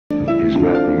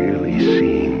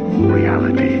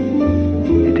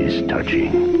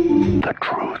touching the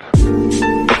truth.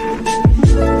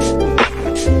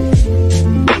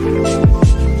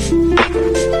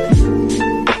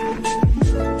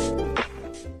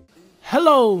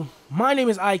 Hello, my name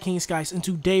is iKingSkies, and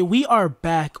today we are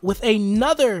back with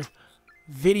another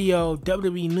video,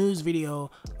 WWE news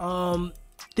video.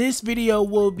 This video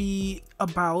will be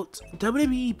about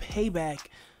WWE Payback.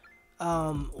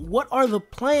 What are the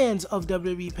plans of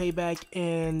WWE Payback,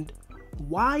 and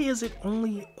why is it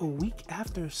only a week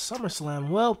after SummerSlam?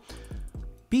 Well,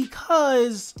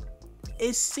 because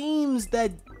it seems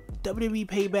that WWE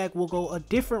Payback will go a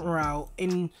different route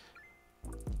and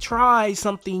try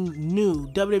something new.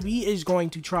 WWE is going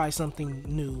to try something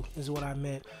new, is what I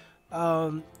meant.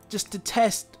 Just to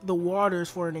test the waters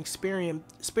for an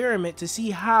experiment to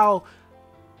see how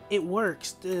it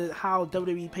works, how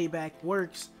WWE Payback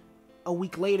works a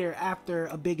week later after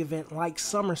a big event like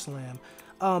SummerSlam.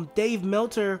 Dave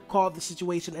Meltzer called the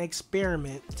situation an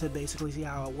experiment to basically see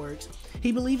how it works.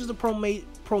 He believes the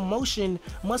promotion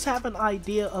must have an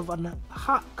idea of a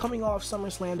hot coming off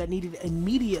SummerSlam that needed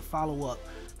immediate follow-up.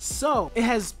 So it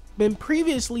has been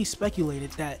previously speculated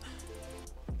that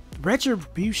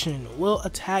Retribution will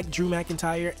attack Drew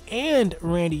McIntyre and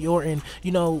Randy Orton.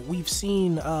 You know, we've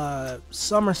seen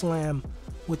SummerSlam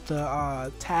with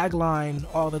the tagline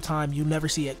all the time, "You never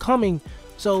see it coming."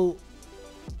 So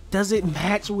does it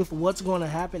match with what's going to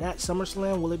happen at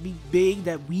SummerSlam? Will it be big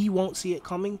that we won't see it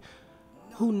coming?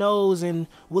 Who knows? And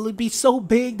will it be so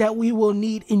big that we will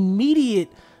need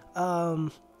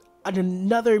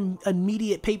another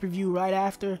immediate pay-per-view right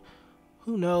after?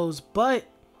 Who knows? But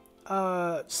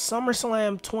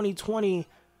SummerSlam 2020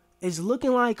 is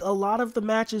looking like a lot of the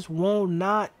matches will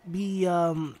not be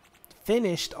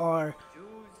finished or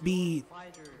be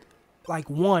like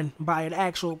won by an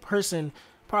actual person,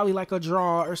 probably like a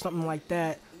draw or something like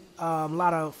that. A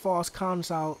lot of false counts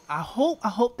out. I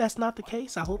hope that's not the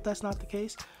case. I hope that's not the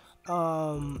case.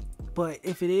 But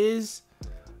if it is,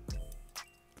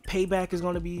 Payback is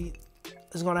going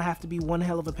to have to be one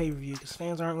hell of a pay-per-view because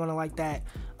fans aren't going to like that.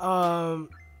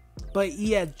 But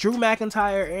yeah, Drew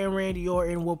McIntyre and Randy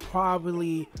Orton will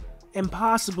probably and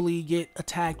possibly get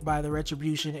attacked by the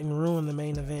Retribution and ruin the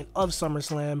main event of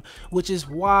SummerSlam, which is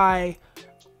why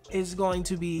it's going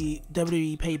to be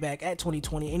WWE Payback at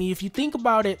 2020. And if you think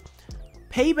about it,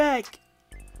 Payback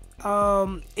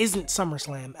isn't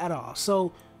SummerSlam at all.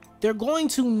 So they're going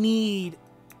to need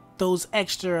those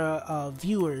extra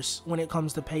viewers when it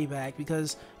comes to Payback,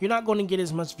 because you're not going to get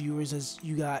as much viewers as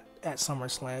you got at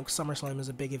SummerSlam. SummerSlam is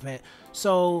a big event,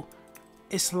 so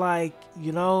it's like,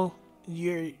 you know,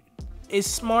 it's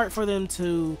smart for them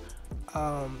to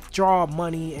draw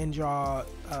money and draw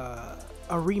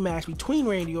a rematch between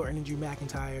Randy Orton and Drew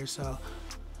McIntyre. So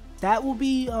that will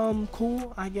be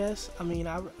cool, I guess. I mean,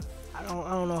 I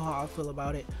don't know how I feel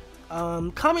about it.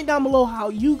 Comment down below how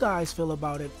you guys feel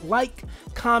about it. Like,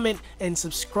 comment, and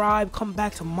subscribe. Come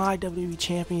back to my WWE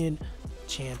Champion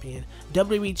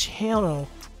WWE channel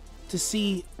to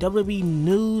see WWE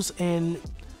news and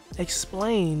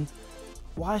explain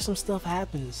why some stuff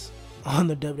happens on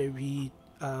the WWE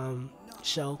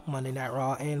show, Monday Night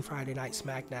Raw and Friday Night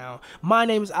SmackDown. My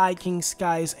name is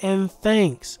iKingSkies, and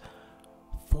thanks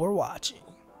for watching.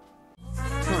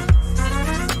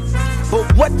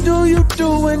 But what do you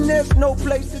do when there's no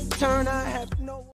place to turn? I have